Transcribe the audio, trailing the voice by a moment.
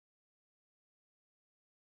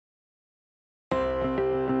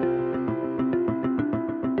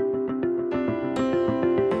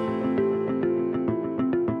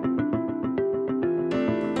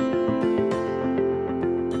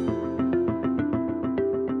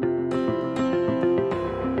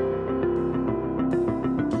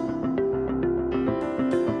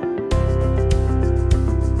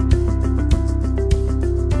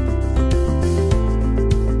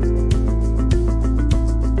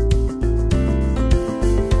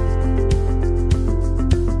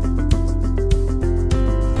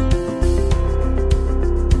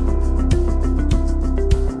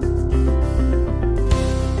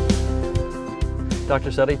Dr.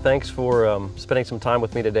 Suttie, thanks for spending some time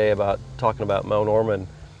with me today talking about Moe Norman.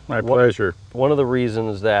 My pleasure. One of the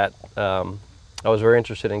reasons that I was very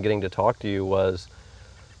interested in getting to talk to you was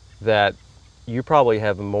that you probably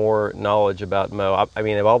have more knowledge about Moe. I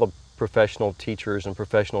mean, of all the professional teachers and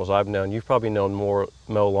professionals I've known, you've probably known more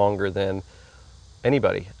Moe longer than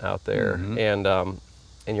anybody out there. Mm-hmm.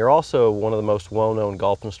 And you're also one of the most well-known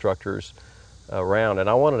golf instructors around. And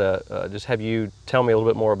I wanted to just have you tell me a little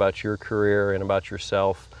bit more about your career and about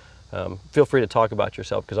yourself. Feel free to talk about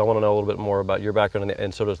yourself because I want to know a little bit more about your background,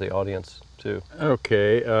 and so does the audience too.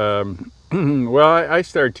 Okay. Well, I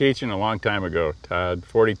started teaching a long time ago, Todd,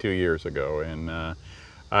 42 years ago. And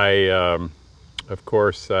of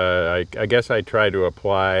course, I guess I tried to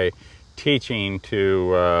apply teaching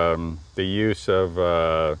to the use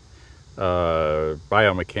of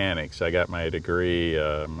biomechanics. I got my degree,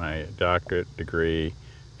 my doctorate degree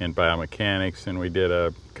in biomechanics, and we did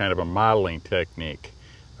a kind of a modeling technique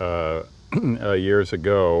years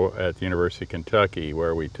ago at the University of Kentucky,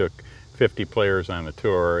 where we took 50 players on the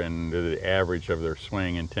tour and did the average of their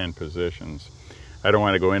swing in 10 positions. I don't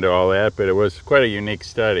want to go into all that, but it was quite a unique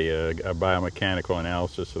study, a biomechanical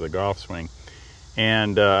analysis of the golf swing.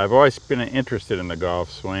 And I've always been interested in the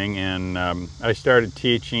golf swing, and I started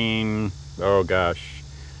teaching, oh gosh,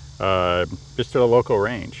 just at a local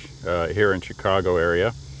range here in Chicago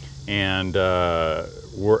area, and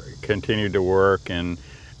continued to work, and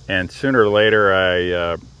sooner or later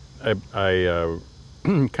I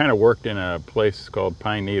kind of worked in a place called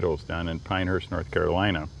Pine Needles down in Pinehurst, North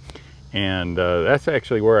Carolina, and that's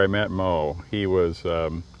actually where I met Moe. He was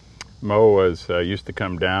Moe was used to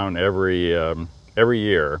come down every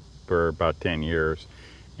year for about 10 years,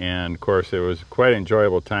 and of course it was quite an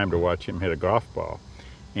enjoyable time to watch him hit a golf ball.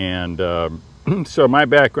 And so my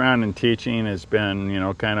background in teaching has been, you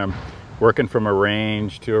know, kind of working from a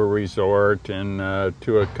range to a resort and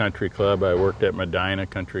to a country club. I worked at Medina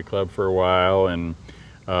Country Club for a while, and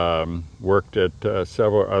worked at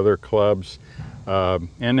several other clubs,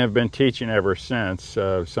 and have been teaching ever since,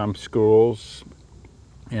 some schools.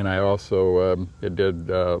 And I also did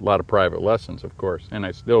a lot of private lessons, of course, and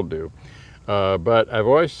I still do. But I've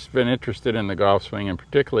always been interested in the golf swing, and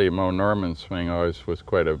particularly Moe Norman's swing always was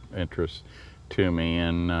quite of interest to me.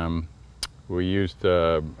 And we used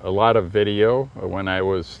a lot of video when I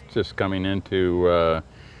was just coming into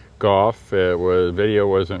golf. Video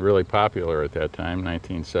wasn't really popular at that time,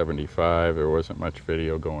 1975. There wasn't much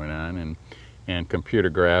video going on, and computer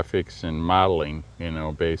graphics and modeling, you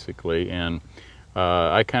know, basically. And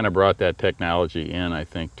I kind of brought that technology in, I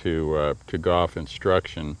think, to golf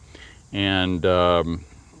instruction. And in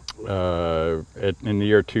the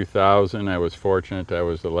year 2000, I was fortunate. I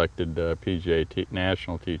was elected PGA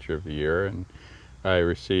National Teacher of the Year, and I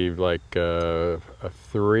received like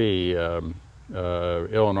 3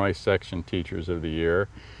 Illinois Section Teachers of the Year.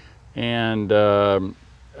 And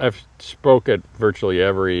I've spoke at virtually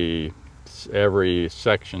every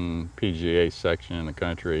section, PGA section in the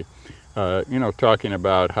country. You know, talking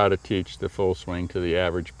about how to teach the full swing to the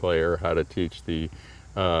average player, how to teach the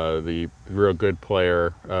real good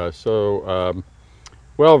player. So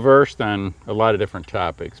well versed on a lot of different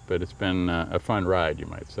topics, but it's been a fun ride, you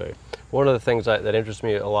might say. One of the things that interests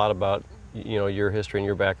me a lot about, you know, your history and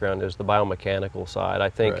your background is the biomechanical side. I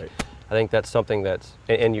think that's something that's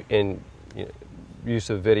in you know, use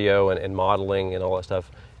of video and modeling and all that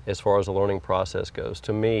stuff as far as the learning process goes.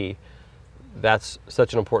 To me, that's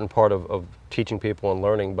such an important part of teaching people and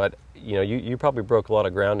learning. But you know, you probably broke a lot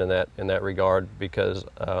of ground in that regard, because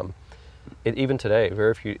even today,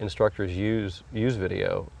 very few instructors use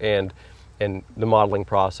video and the modeling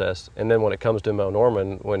process. And then when it comes to Moe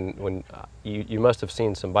Norman, when you must have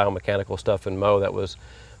seen some biomechanical stuff in Moe that was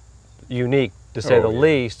unique, to say the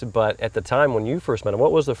least. But at the time when you first met him,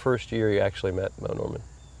 what was the first year you actually met Moe Norman?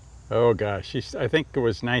 Oh gosh, I think it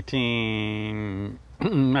was 82.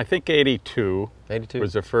 82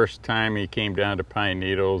 was the first time he came down to Pine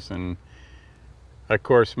Needles. And of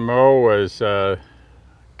course Moe was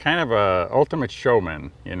kind of a ultimate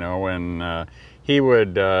showman, you know, and he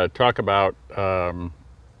would talk about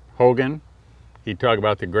Hogan. He'd talk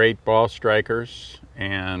about the great ball strikers,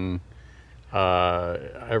 and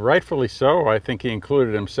rightfully so. I think he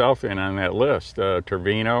included himself in on that list.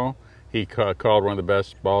 Trevino, he called one of the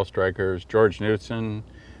best ball strikers. George Knudson.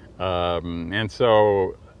 And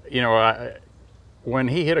so, you know, when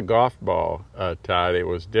he hit a golf ball, Todd, it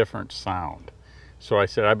was different sound. So I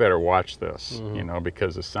said, I better watch this, you know,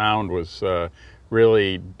 because the sound was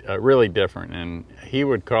really different. And he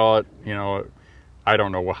would call it, you know, I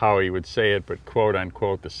don't know how he would say it, but quote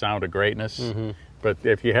unquote, the sound of greatness. But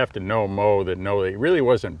if you have to know Moe, that he really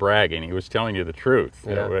wasn't bragging. He was telling you the truth.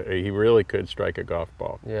 Yeah. He really could strike a golf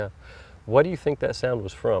ball. Yeah. What do you think that sound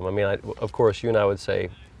was from? I mean, of course, you and I would say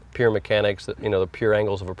pure mechanics, you know, the pure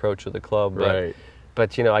angles of approach of the club. But, right.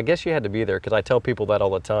 But, you know, I guess you had to be there, because I tell people that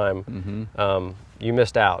all the time. Mm-hmm. You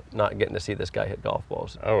missed out not getting to see this guy hit golf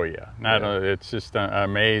balls. Oh, yeah. It's just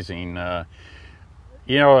amazing.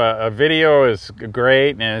 You know, a video is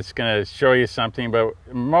great and it's going to show you something, but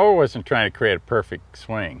Moe wasn't trying to create a perfect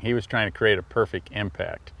swing. He was trying to create a perfect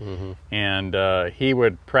impact. Mm-hmm. And he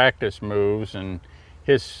would practice moves, and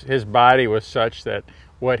his body was such that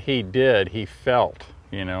what he did, he felt,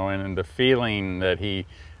 you know, and the feeling that he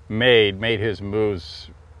made his moves,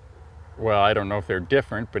 well, I don't know if they're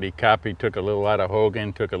different, but he took a little out of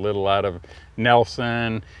Hogan, took a little out of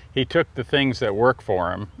Nelson. He took the things that work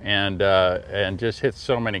for him, and just hit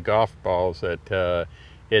so many golf balls that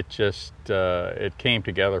it came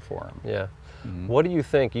together for him. Yeah. Mm-hmm. What do you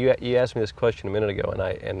think? You asked me this question a minute ago,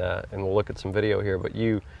 and we'll look at some video here. But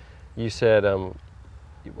you said,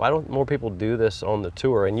 why don't more people do this on the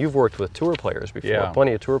tour? And you've worked with tour players before, yeah.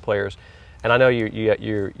 Plenty of tour players, and I know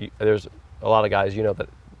there's a lot of guys, you know,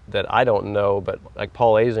 that I don't know, but like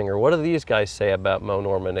Paul Azinger, what do these guys say about Moe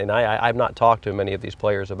Norman? And I've not talked to many of these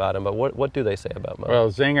players about him, but what do they say about Moe? Well,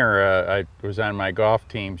 Zinger, I was on my golf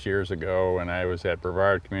teams years ago, and I was at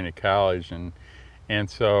Brevard Community College, and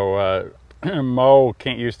so Moe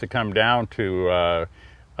used to come down to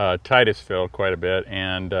Titusville quite a bit,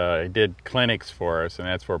 and he did clinics for us, and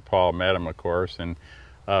that's where Paul met him, of course. And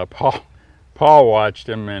Paul watched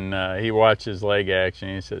him, and he watched his leg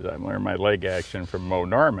action. He says, "I learned my leg action from Moe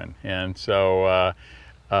Norman." And so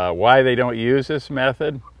why they don't use this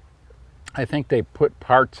method, I think they put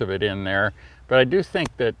parts of it in there, but I do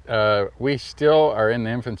think that we still are in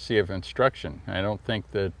the infancy of instruction. I don't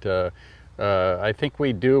think that, I think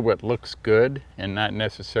we do what looks good and not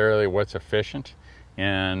necessarily what's efficient.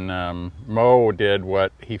 And Moe did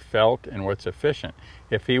what he felt and what's efficient.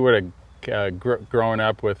 If he would have grown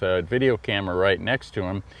up with a video camera right next to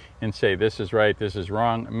him and say, this is right, this is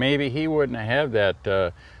wrong, maybe he wouldn't have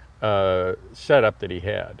that setup that he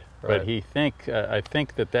had. Right. But I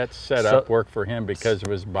think that setup worked for him because of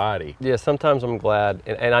his body. Yeah, sometimes I'm glad,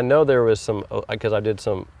 and I know there was some, because I did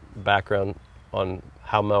some background on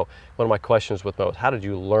how Moe, one of my questions with Moe is, how did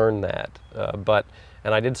you learn that?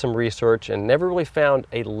 And I did some research and never really found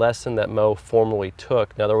a lesson that Moe formally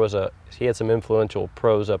took. Now he had some influential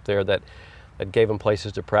pros up there that gave him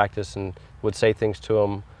places to practice and would say things to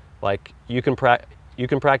him like, you can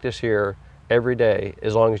practice here every day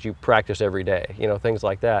as long as you practice every day, you know, things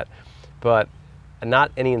like that. But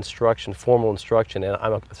not any instruction, formal instruction,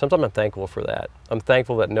 and sometimes I'm thankful for that. I'm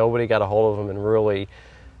thankful that nobody got a hold of him and really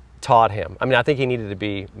taught him. I mean, I think he needed to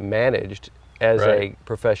be managed as a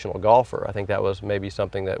professional golfer. I think that was maybe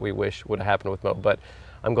something that we wish would have happened with Moe, but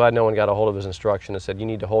I'm glad no one got a hold of his instruction and said, you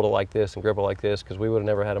need to hold it like this and grip it like this, because we would have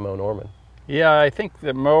never had a Moe Norman. Yeah, I think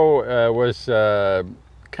that Moe was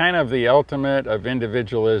kind of the ultimate of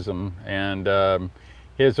individualism, and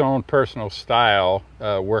his own personal style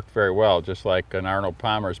worked very well, just like an Arnold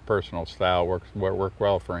Palmer's personal style worked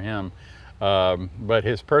well for him. But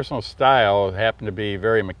his personal style happened to be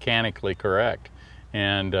very mechanically correct.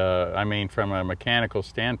 And I mean, from a mechanical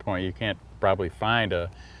standpoint, you can't probably find a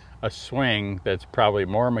swing that's probably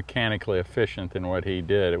more mechanically efficient than what he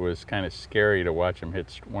did. It was kind of scary to watch him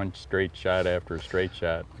hit one straight shot after a straight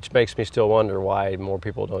shot. Which makes me still wonder why more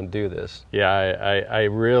people don't do this. Yeah, I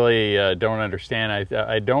really don't understand.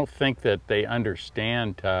 I don't think that they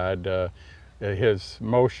understand, Todd, his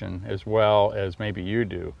motion as well as maybe you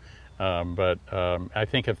do. But I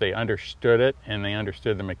think if they understood it and they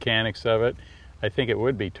understood the mechanics of it, I think it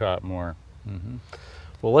would be taught more. Mm-hmm.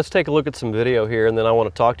 Well, let's take a look at some video here, and then I want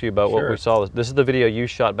to talk to you about what we saw. This is the video you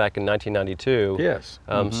shot back in 1992. Yes.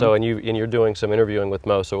 So, and you're doing some interviewing with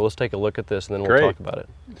Moe. So let's take a look at this, and then we'll talk about it.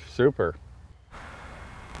 Super.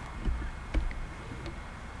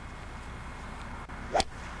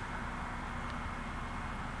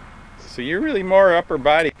 So you're really more upper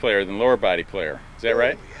body player than lower body player. Is that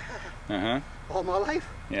right? Yeah. All my life.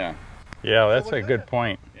 Yeah. Yeah, that's a good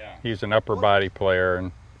point. Yeah. He's an upper body player,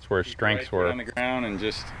 and that's where his strengths were. On the ground and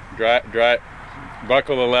just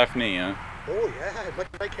buckle the left knee, huh? Oh yeah, as much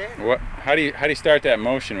as I can. How do you start that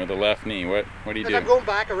motion with the left knee? What do you do? As I'm going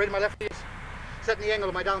back already, my left knee is setting the angle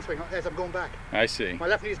of my downswing as I'm going back. I see. My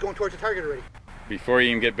left knee is going towards the target already. Before you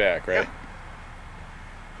even get back, right?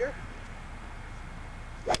 Yeah.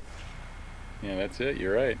 Here. Yeah, that's it.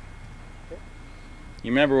 You're right.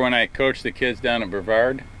 You remember when I coached the kids down at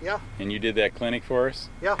Brevard? Yeah. And you did that clinic for us?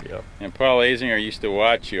 Yeah. Yep. And Paul Azinger used to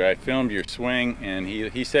watch you. I filmed your swing, and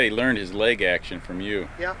he said he learned his leg action from you.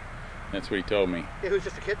 Yeah. That's what he told me. Yeah, he was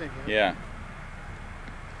just a kid then. You know? Yeah.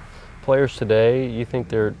 Players today, you think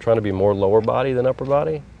they're trying to be more lower body than upper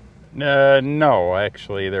body? No,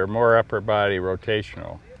 actually, they're more upper body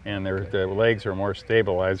rotational, and the legs are more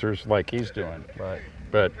stabilizers like he's doing. Right.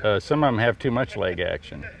 But some of them have too much leg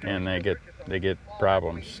action, and they get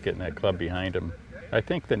problems getting that club behind them. I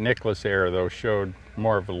think the Nicklaus era, though, showed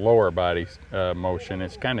more of a lower body motion.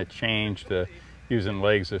 It's kind of changed to using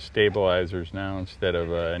legs as stabilizers now instead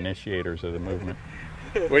of initiators of the movement.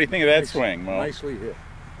 What do you think of that swing, Mo? Nicely hit.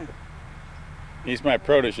 He's my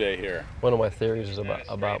protege here. One of my theories is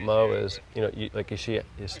about Mo is, you know, like you see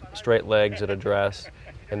his straight legs at address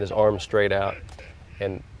and his arms straight out.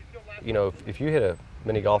 And, you know, if you hit a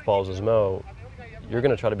many golf balls as Mo, you're going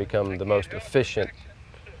to try to become the most efficient,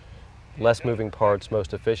 less moving parts,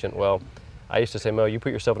 most efficient. Well, I used to say, Mo, you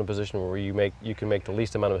put yourself in a position where you can make the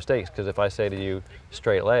least amount of mistakes, because if I say to you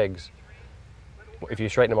straight legs, if you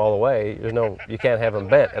straighten them all the way, you can't have them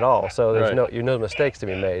bent at all. So there's no mistakes to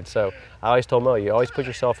be made. So I always told Mo, you always put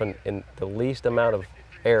yourself in the least amount of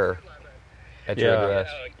error at your address.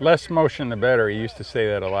 Less motion the better. He used to say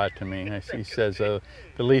that a lot to me. He says the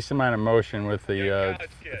least amount of motion with the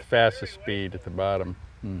fastest speed at the bottom.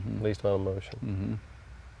 Least amount of motion. Mm-hmm.